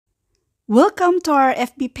Welcome to our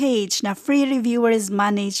FB page na free reviewer is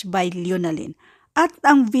managed by Leonalyn. At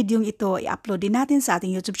ang videong ito ay upload din natin sa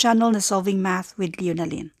ating YouTube channel na Solving Math with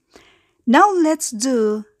Leonalyn. Now let's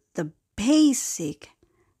do the basic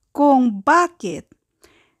kung bakit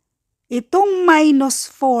itong minus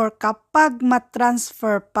 4 kapag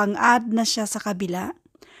matransfer pang-add na siya sa kabila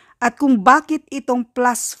at kung bakit itong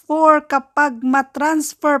plus 4 kapag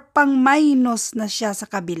matransfer pang-minus na siya sa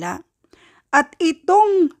kabila at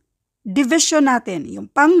itong division natin, yung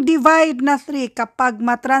pang-divide na 3 kapag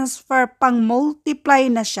matransfer pang-multiply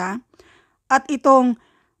na siya at itong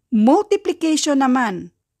multiplication naman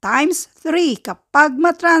times 3 kapag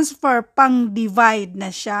matransfer pang-divide na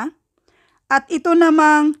siya at ito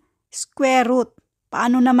namang square root.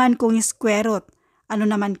 Paano naman kung square root? Ano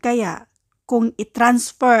naman kaya kung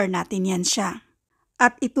i-transfer natin yan siya?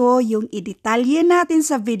 At ito yung i-detalye natin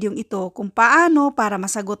sa videong ito kung paano para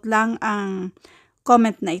masagot lang ang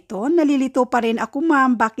comment na ito. Nalilito pa rin ako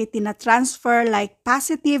ma'am bakit tina-transfer like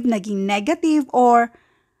positive naging negative or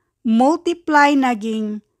multiply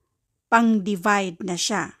naging pang-divide na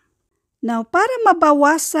siya. Now, para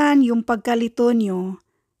mabawasan yung pagkalito nyo,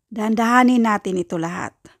 dahan-dahanin natin ito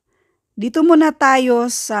lahat. Dito muna tayo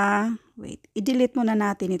sa, i-delete muna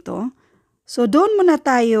natin ito. So, doon muna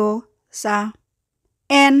tayo sa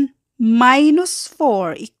n minus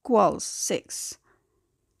 4 equals 6.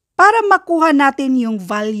 Para makuha natin yung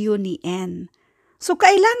value ni n. So,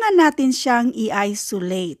 kailangan natin siyang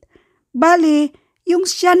i-isolate. Bali, yung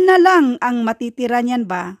siya na lang ang matitira niyan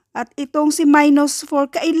ba? At itong si minus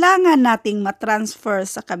 4, kailangan nating matransfer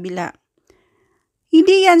sa kabila.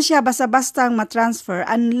 Hindi yan siya basta-bastang matransfer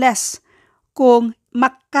unless kung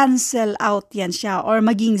mag-cancel out yan siya or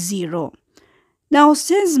maging 0. Now,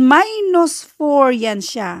 since minus 4 yan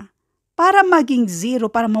siya, para maging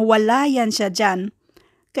 0, para mawala yan siya dyan,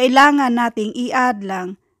 kailangan nating i-add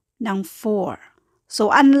lang ng 4. So,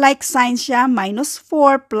 unlike sign siya, minus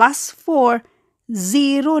 4 plus 4,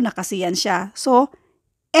 0 na kasi yan siya. So,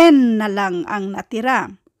 n na lang ang natira.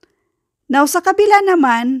 Now, sa kabila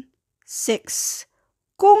naman, 6.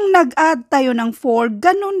 Kung nag-add tayo ng 4,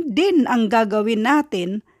 ganun din ang gagawin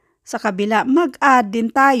natin sa kabila. Mag-add din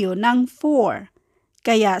tayo ng 4.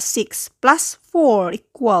 Kaya 6 plus 4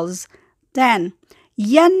 equals 10.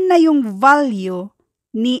 Yan na yung value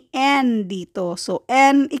ni n dito. So,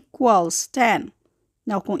 n equals 10.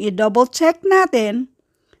 Now, kung i-double check natin,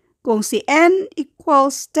 kung si n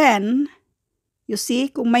equals 10, you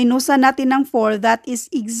see, kung minusan natin ng 4, that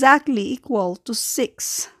is exactly equal to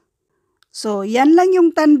 6. So, yan lang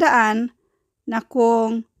yung tandaan na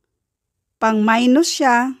kung pang-minus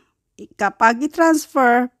siya, kapag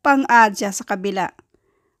i-transfer, pang-add siya sa kabila.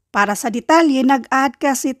 Para sa detalye, nag-add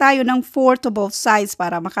kasi tayo ng 4 to both sides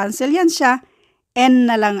para makancel yan siya. N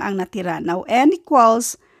na lang ang natira. Now, n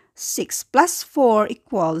equals 6 plus 4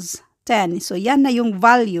 equals 10. So, yan na yung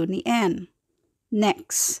value ni n.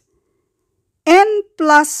 Next. N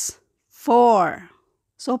plus 4.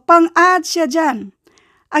 So, pang-add siya dyan.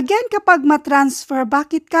 Again, kapag matransfer,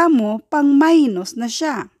 bakit kamo pang-minus na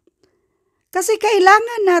siya? Kasi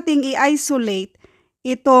kailangan nating i-isolate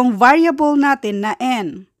itong variable natin na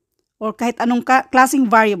n. Or kahit anong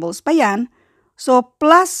klaseng variables pa yan. So,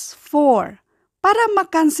 plus 4. Para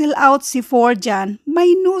ma-cancel out si 4 dyan,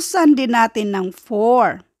 minusan din natin ng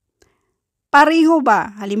 4. Pareho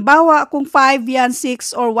ba? Halimbawa, kung 5 yan,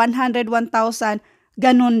 6 or 100, 1,000,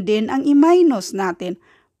 ganun din ang i-minus natin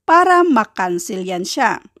para ma-cancel yan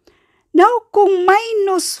siya. Now, kung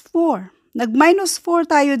minus 4, nag-minus 4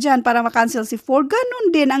 tayo dyan para ma-cancel si 4, ganun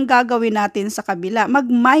din ang gagawin natin sa kabila.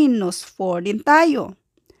 Mag-minus 4 din tayo.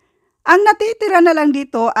 Ang natitira na lang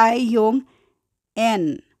dito ay yung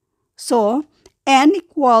n. So, n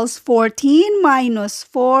equals 14 minus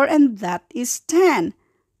 4 and that is 10.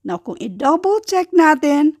 Now, kung i-double check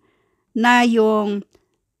natin na yung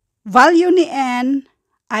value ni n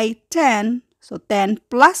ay 10, so 10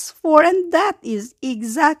 plus 4 and that is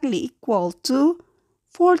exactly equal to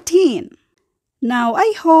 14. Now,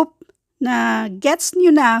 I hope na gets nyo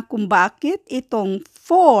na kung bakit itong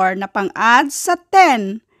 4 na pang-add sa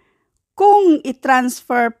 10 kung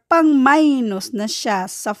i-transfer pang-minus na siya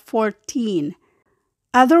sa 14.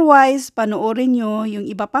 Otherwise, panoorin nyo yung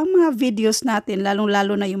iba pang mga videos natin,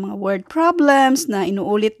 lalong-lalo na yung mga word problems na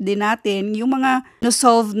inuulit din natin, yung mga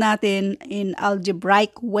no-solve natin in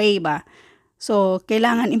algebraic way ba. So,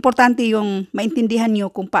 kailangan, importante yung maintindihan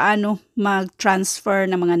nyo kung paano mag-transfer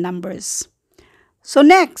ng mga numbers. So,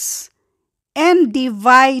 next, n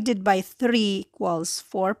divided by 3 equals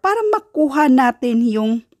 4 para makuha natin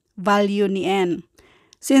yung value ni n.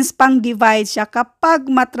 Since pang-divide siya, kapag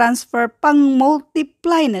matransfer,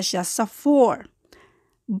 pang-multiply na siya sa 4.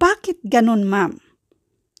 Bakit ganun, ma'am?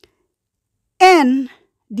 N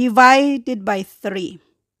divided by 3.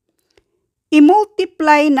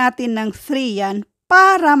 I-multiply natin ng 3 yan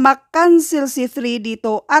para makancel si 3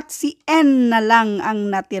 dito at si N na lang ang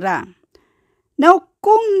natira. Now,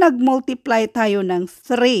 kung nag-multiply tayo ng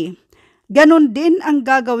 3, ganun din ang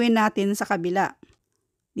gagawin natin sa kabila.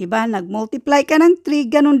 Diba? Nag-multiply ka ng 3,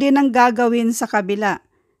 ganun din ang gagawin sa kabila.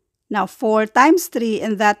 Now, 4 times 3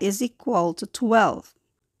 and that is equal to 12.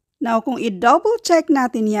 Now, kung i-double check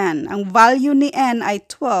natin yan, ang value ni N ay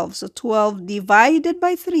 12. So, 12 divided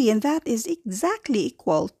by 3 and that is exactly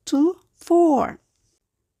equal to 4.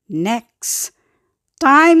 Next,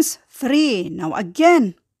 times 3. Now,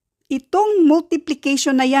 again, itong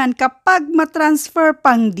multiplication na yan kapag matransfer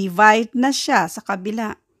pang divide na siya sa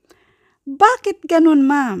kabila. Bakit ganun,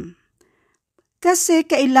 ma'am? Kasi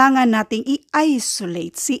kailangan nating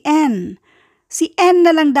i-isolate si N. Si N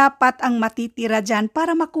na lang dapat ang matitira dyan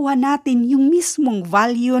para makuha natin yung mismong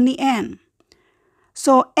value ni N.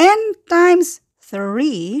 So, N times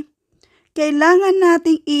 3, kailangan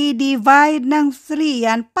nating i-divide ng 3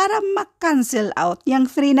 yan para makancel out yung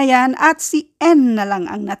 3 na yan at si N na lang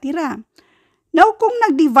ang natira. Now, kung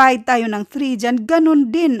nag-divide tayo ng 3 dyan,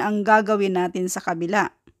 ganun din ang gagawin natin sa kabila.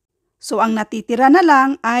 So, ang natitira na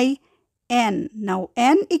lang ay N. Now,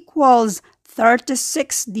 N equals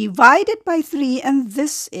 36 divided by 3 and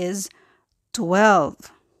this is 12.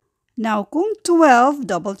 Now, kung 12,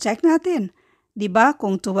 double check natin. Diba?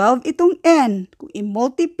 Kung 12 itong N, kung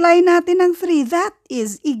i-multiply natin ng 3, that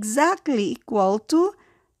is exactly equal to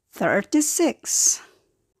 36.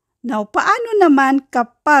 Now, paano naman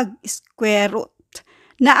kapag square root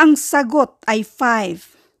na ang sagot ay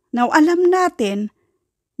 5? Now, alam natin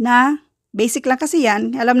na basic lang kasi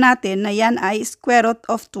yan, alam natin na yan ay square root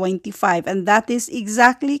of 25 and that is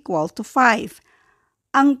exactly equal to 5.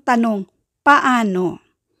 Ang tanong, paano?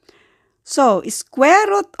 So, square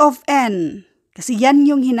root of N, kasi yan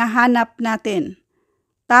yung hinahanap natin.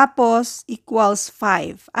 Tapos, equals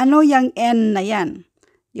 5. Ano yung N na yan?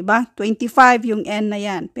 Diba? 25 yung N na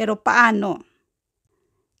yan. Pero paano?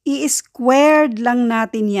 I-squared lang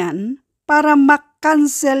natin yan para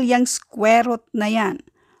makancel yung square root na yan.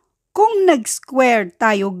 Kung nag-squared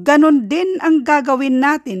tayo, ganun din ang gagawin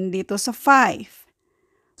natin dito sa 5.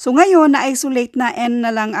 So ngayon, na-isolate na N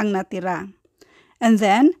na lang ang natira. And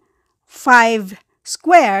then, 5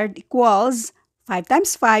 squared equals 5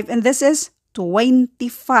 times 5 and this is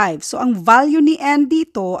 25. So ang value ni N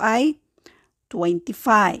dito ay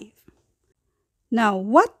 25. Now,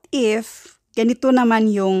 what if ganito naman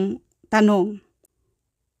yung tanong?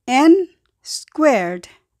 N squared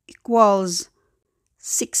equals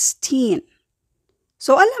 16.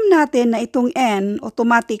 So, alam natin na itong N,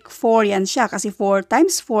 automatic 4 yan siya kasi 4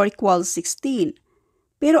 times 4 equals 16.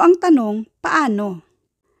 Pero ang tanong, paano?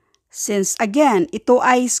 Since again, ito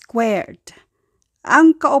ay squared.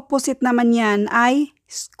 Ang ka-opposite naman yan ay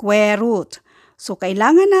square root. So,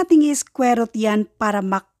 kailangan nating i-square root yan para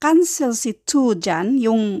makancel si 2 dyan,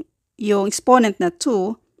 yung exponent na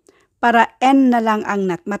 2, para N na lang ang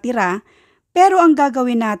matira. Pero ang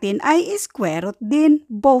gagawin natin ay square root din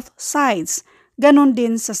both sides. Ganon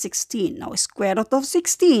din sa 16. Now, square root of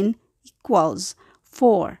 16 equals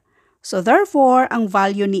 4. So, therefore, ang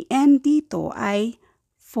value ni N dito ay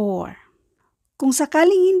 4. Kung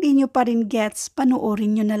sakaling hindi nyo pa rin gets,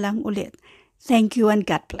 panoorin nyo na lang ulit. Thank you and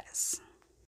God bless.